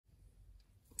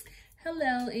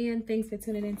Hello, and thanks for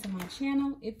tuning into my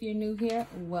channel. If you're new here,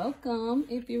 welcome.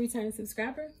 If you're a returning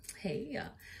subscriber, hey.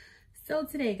 So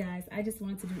today, guys, I just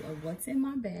wanted to do a what's in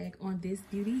my bag on this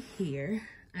beauty here.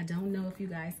 I don't know if you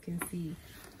guys can see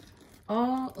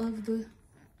all of the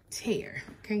tear.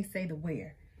 Can't say the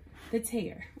wear. The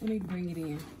tear. Let me bring it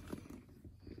in.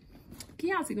 Can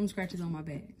y'all see them scratches on my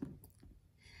bag?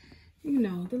 You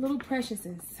know, the little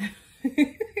preciouses.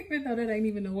 Even though that ain't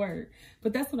even a word.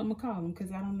 But that's what I'm going to call them,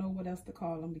 because I don't know what else to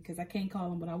call them, because I can't call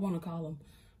them what I want to call them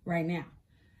right now.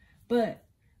 But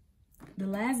the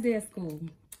last day of school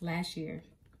last year,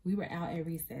 we were out at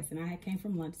recess, and I came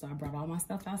from lunch, so I brought all my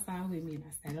stuff outside with me, and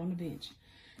I sat on the bench.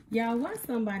 Y'all, watch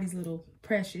somebody's little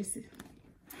precious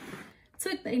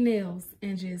took their nails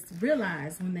and just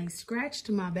realized when they scratched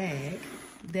my bag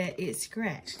that it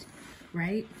scratched,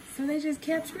 right? So they just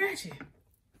kept scratching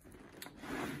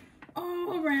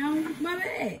all around my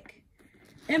bag.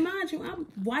 And mind you, I'm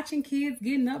watching kids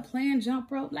getting up, playing jump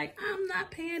rope. Like, I'm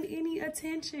not paying any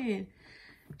attention.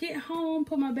 Get home,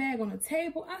 put my bag on the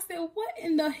table. I said, what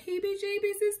in the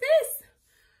heebie-jeebies is this?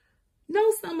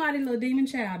 No, somebody, little demon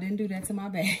child, didn't do that to my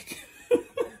bag.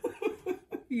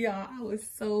 Y'all, I was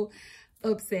so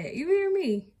upset. You hear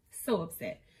me? So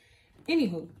upset.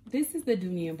 Anywho, this is the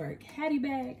Dooney and Burke Hattie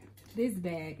bag. This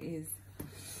bag is,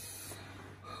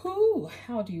 whoo,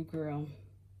 how old are you, girl?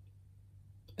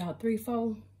 About 3,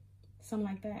 4, something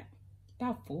like that.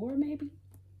 About 4, maybe?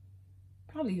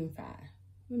 Probably even 5.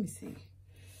 Let me see.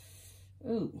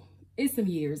 Ooh, it's some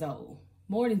years old.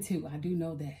 More than 2, I do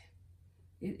know that.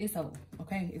 It's old,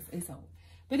 okay? It's old.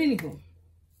 But anywho,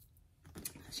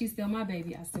 she's still my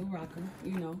baby. I still rock her,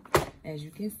 you know. As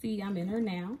you can see, I'm in her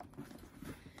now.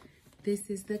 This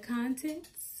is the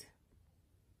contents.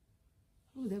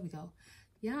 Oh, there we go.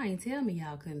 Y'all ain't tell me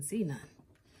y'all couldn't see none.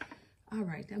 All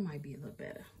right, that might be a little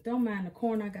better. Don't mind the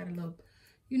corner. I got a little,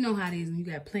 you know how it is when you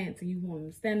got plants and you want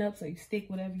them to stand up, so you stick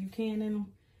whatever you can in them.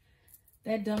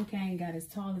 That dumb cane got as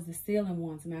tall as the ceiling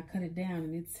once, and I cut it down,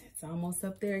 and it's almost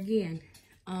up there again.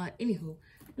 Anywho,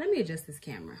 let me adjust this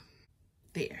camera.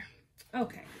 There.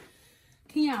 Okay.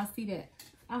 Can y'all see that?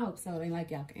 I hope so. It ain't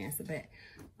like y'all can answer back.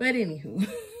 But anywho,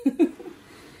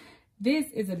 this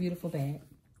is a beautiful bag.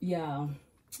 Y'all,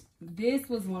 this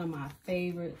was one of my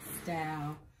favorite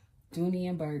style Dooney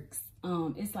and Burke's.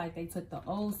 It's like they took the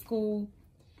old school,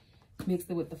 mixed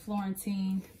it with the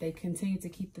Florentine. They continued to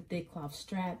keep the thick cloth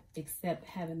strap, except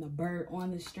having the bird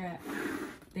on the strap.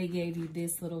 They gave you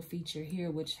this little feature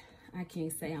here, which I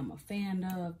can't say I'm a fan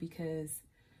of, because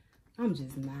I'm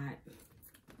just not.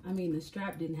 I mean, the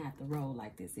strap didn't have to roll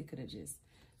like this. It could have just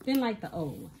been like the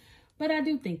old one. But I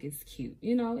do think it's cute.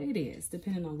 You know, it is,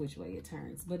 depending on which way it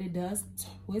turns. But it does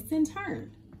twist and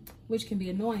turn, which can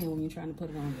be annoying when you're trying to put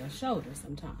it on your shoulder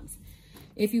sometimes.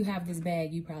 If you have this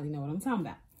bag, you probably know what I'm talking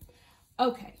about.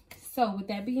 Okay, so with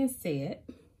that being said,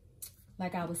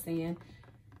 like I was saying,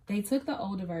 they took the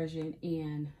older version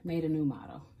and made a new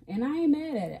model. And I ain't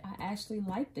mad at it. I actually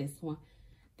like this one.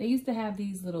 They used to have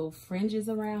these little fringes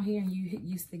around here, and you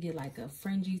used to get like a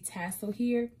fringy tassel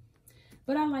here.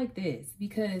 But I like this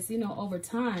because, you know, over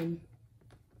time,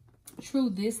 true,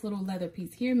 this little leather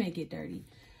piece here may get dirty.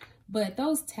 But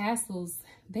those tassels,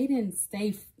 they didn't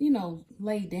stay, you know,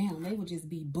 laid down. They would just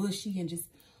be bushy and just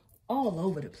all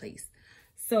over the place.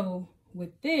 So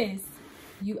with this,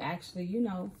 you actually, you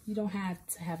know, you don't have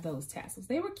to have those tassels.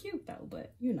 They were cute though,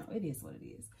 but you know, it is what it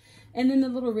is. And then the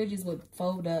little ridges would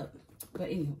fold up. But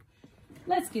anyway,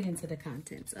 let's get into the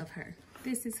contents of her.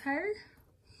 This is her.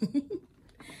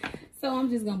 So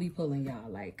I'm just going to be pulling y'all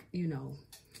like, you know,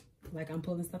 like I'm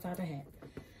pulling stuff out of a hat.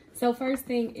 So first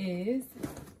thing is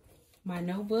my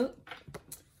notebook.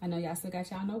 I know y'all still got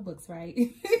y'all notebooks, right?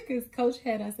 Because Coach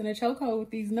had us in a chokehold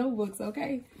with these notebooks,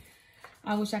 okay?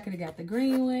 I wish I could have got the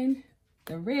green one,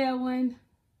 the red one.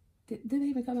 Did they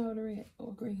even come out with a red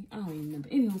or green? I don't even remember.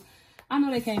 Anyway, I know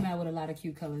they came out with a lot of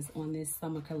cute colors on this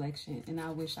summer collection, and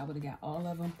I wish I would have got all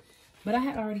of them. But I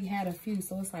had already had a few,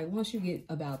 so it's like once you get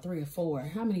about 3 or 4,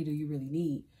 how many do you really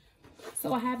need?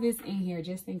 So I have this in here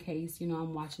just in case, you know,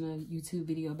 I'm watching a YouTube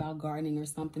video about gardening or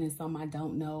something, and something I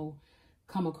don't know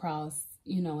come across,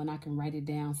 you know, and I can write it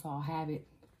down, so I'll have it.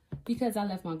 Because I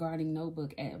left my gardening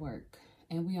notebook at work,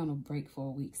 and we on a break for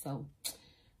a week, so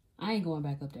I ain't going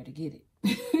back up there to get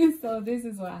it. So this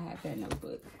is why I have that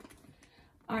notebook.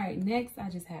 All right, next I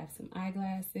just have some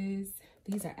eyeglasses.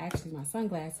 These are actually my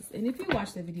sunglasses. And if you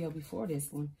watched the video before this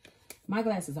one, my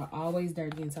glasses are always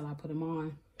dirty until I put them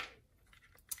on.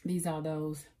 These are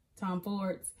those Tom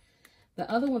Fords.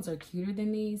 The other ones are cuter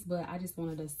than these, but I just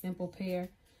wanted a simple pair.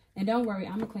 And don't worry,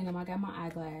 I'm gonna clean them. I got my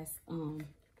eyeglass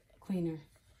cleaner.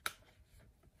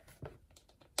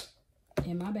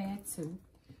 in my bag too.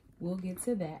 We'll get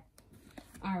to that.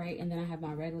 All right, and then I have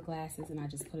my regular glasses, and I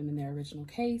just put them in their original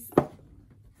case.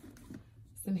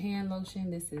 Some hand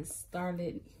lotion. This is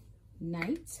Starlit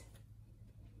Night.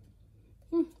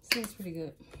 Smells pretty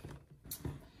good.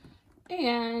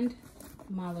 And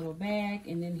my little bag,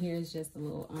 and then here's just a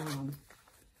little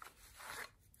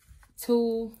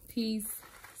tool piece,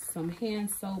 some hand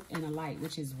soap, and a light,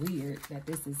 which is weird that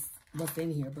this is what's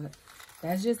in here, but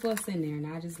that's just what's in there, and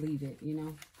I just leave it, you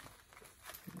know.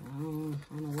 I don't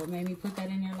know what made me put that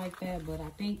in there like that, but I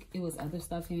think it was other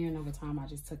stuff in here, and over time I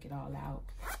just took it all out.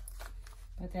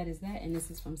 But that is that, and this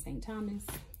is from St. Thomas.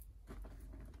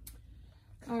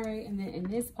 All right, and then in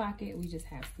this pocket, we just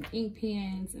have some ink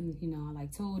pens, and you know, I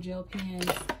like tool gel pens,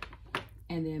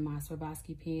 and then my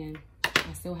Swarovski pen.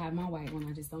 I still have my white one,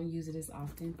 I just don't use it as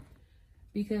often,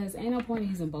 because ain't no point in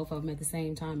using both of them at the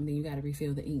same time, and then you gotta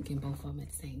refill the ink in both of them at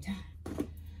the same time.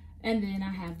 And then I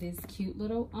have this cute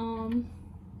little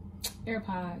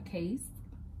AirPod case,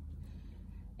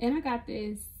 and I got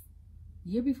this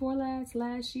year before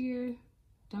last year,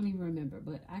 don't even remember,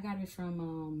 but I got it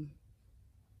from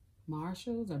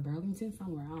Marshalls or Burlington,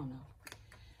 somewhere, I don't know.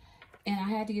 And I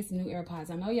had to get some new AirPods.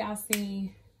 I know y'all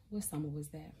seen, what summer was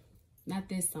that? Not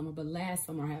this summer, but last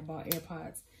summer I had bought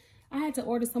AirPods. I had to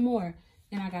order some more,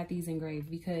 and I got these engraved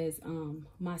because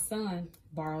my son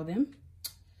borrowed them,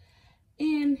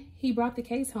 and he brought the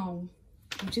case home,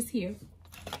 which is here,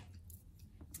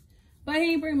 but he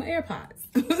didn't bring my AirPods.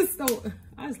 So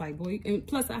I was like, boy, and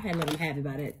plus I had let him have it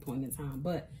by that point in time,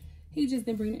 but he just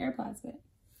didn't bring the AirPods back.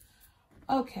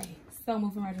 Okay, so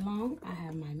moving right along, I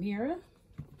have my mirror,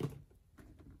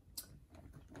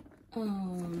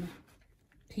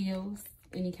 pills,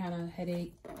 any kind of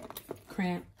headache,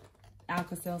 cramp,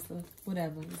 Alka-Seltzer,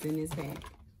 whatever is in this bag.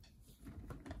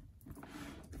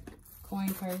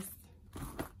 Coin purse,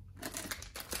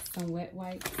 some wet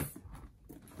wipes,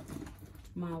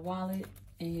 my wallet,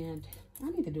 and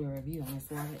I need to do a review on this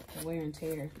wallet. The wear and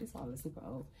tear. This wallet is super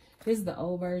old. This is the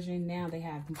old version. Now they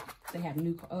have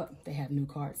new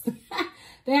cards.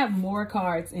 They have more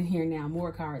cards in here now,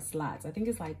 more card slots. I think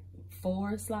it's like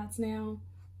 4 slots now.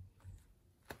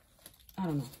 I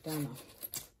don't know.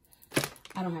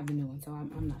 I don't have the new one, so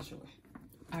I'm not sure.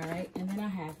 All right, and then I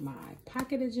have my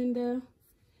pocket agenda,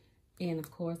 and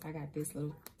of course I got this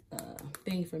little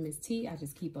thing from Miss T. I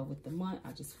just keep up with the month.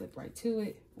 I just flip right to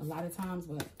it a lot of times,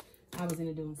 but I was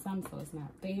into doing something, so it's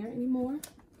not there anymore.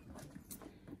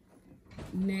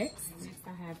 Next,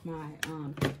 I have my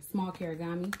small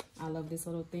Karigami. I love this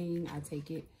little thing. I take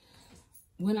it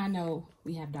when I know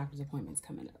we have doctor's appointments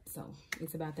coming up. So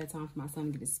it's about that time for my son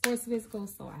to get his sports physical,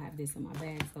 so I have this in my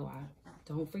bag so I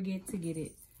don't forget to get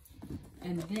it.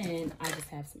 And then I just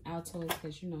have some Altos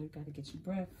because, you know, you got to get your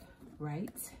breath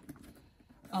right.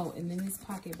 Oh, and then this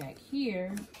pocket back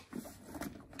here.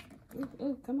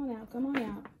 Ooh, come on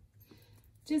out.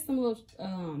 Just some little,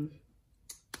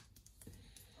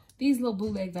 these little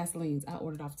bootleg Vaselines I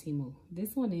ordered off Temu.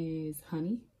 This one is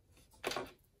honey.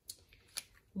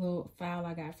 Little file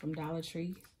I got from Dollar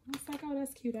Tree. I was like, oh,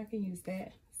 that's cute. I can use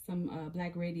that. Some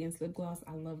Black Radiance lip gloss.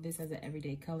 I love this as an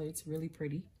everyday color. It's really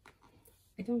pretty.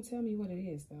 It don't tell me what it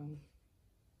is, though.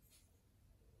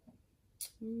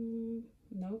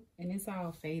 Nope. And it's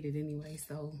all faded anyway,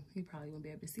 so you probably won't be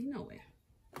able to see nowhere.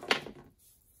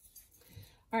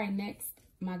 All right, next.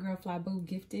 My girl Fly Boo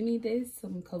gifted me this,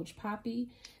 some Coach Poppy.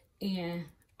 And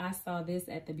I saw this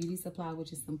at the beauty supply,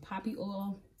 which is some poppy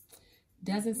oil.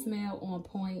 Doesn't smell on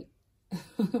point,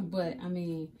 but I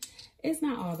mean, it's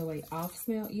not all the way off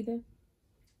smell either.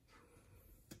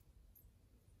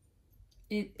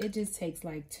 It just takes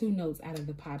like 2 notes out of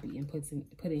the poppy and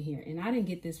put in here. And I didn't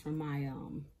get this from my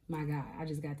my guy. I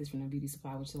just got this from the beauty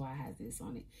supply, which is why I have this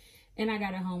on it. And I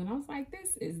got it home and I was like,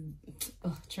 this is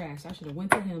trash. I should have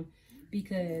went to him.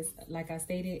 Because, like I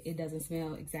stated, it doesn't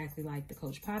smell exactly like the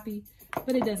Coach Poppy,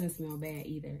 but it doesn't smell bad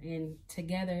either. And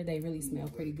together, they really smell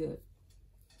pretty good.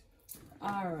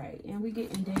 All right, and we're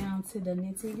getting down to the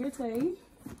nitty-gritty.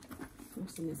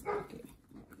 What's in this pocket?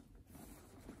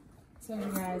 So, you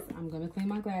guys, I'm going to clean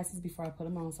my glasses before I put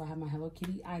them on, so I have my Hello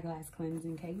Kitty eyeglass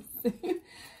cleansing case.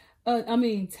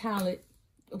 Towelette.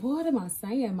 What am I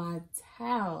saying? My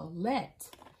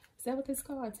towelette. Is that what this is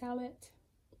called? A towelette?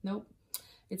 Nope.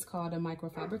 It's called a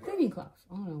microfiber cleaning cloth.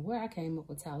 I don't know where I came up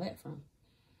with towelette from.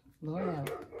 Lord help.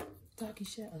 Doggy,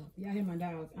 shut up. Y'all hear my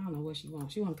dog? I don't know what she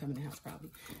wants. She wants to come in the house probably.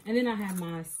 And then I have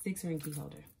my 6-ring key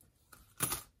holder.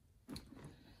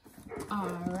 All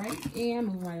right, and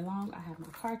moving right along, I have my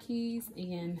car keys,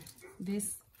 and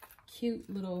this cute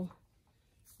little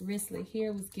wristlet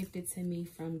here was gifted to me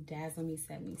from Dazzle Me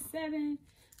 77.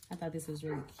 I thought this was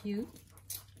really cute.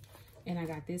 and I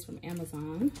got this from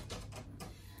Amazon.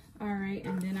 All right,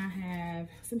 and then I have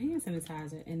some hand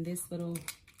sanitizer, and this little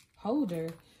holder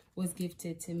was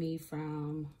gifted to me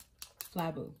from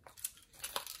Flyboo.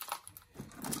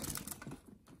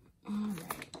 All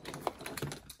right,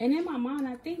 and in my mind,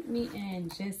 I think me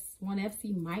and Just One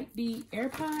FC might be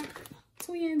AirPod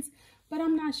twins, but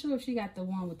I'm not sure if she got the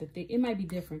one with the thick. It might be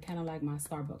different, kind of like my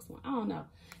Starbucks one. I don't know.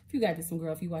 If you got this one,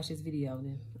 girl, if you watch this video,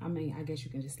 then I mean, I guess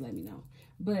you can just let me know.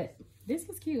 But this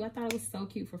was cute. I thought it was so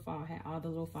cute for fall. Had all the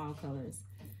little fall colors.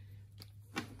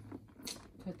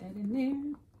 Put that in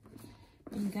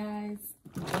there. And guys,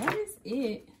 that is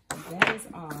it. That is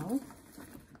all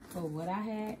for what I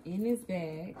had in this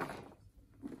bag.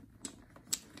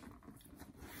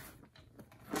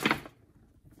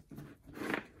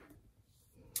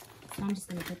 So I'm just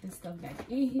gonna put this stuff back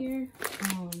in here.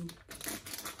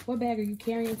 What bag are you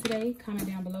carrying today? Comment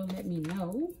down below, let me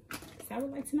know. I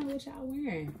would like to know what y'all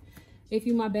wearing. If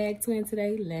you my bag twin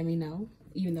today, let me know.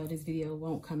 Even though this video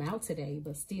won't come out today,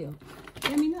 but still,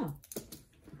 let me know.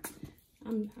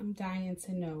 I'm dying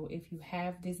to know if you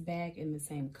have this bag in the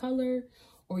same color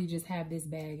or you just have this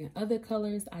bag in other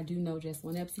colors. I do know Just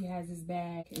One FC has this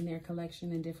bag in their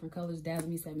collection in different colors.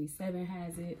 Dazzle77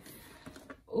 has it.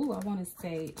 Oh, I want to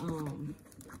say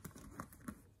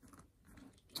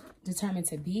Determined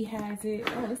to Be has it.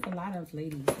 Oh, it's a lot of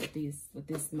ladies with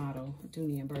this model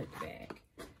Dooney and Burke bag.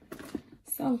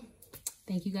 So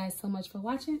thank you guys so much for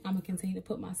watching. I'm gonna continue to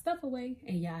put my stuff away,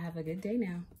 and y'all have a good day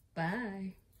now.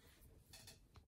 Bye.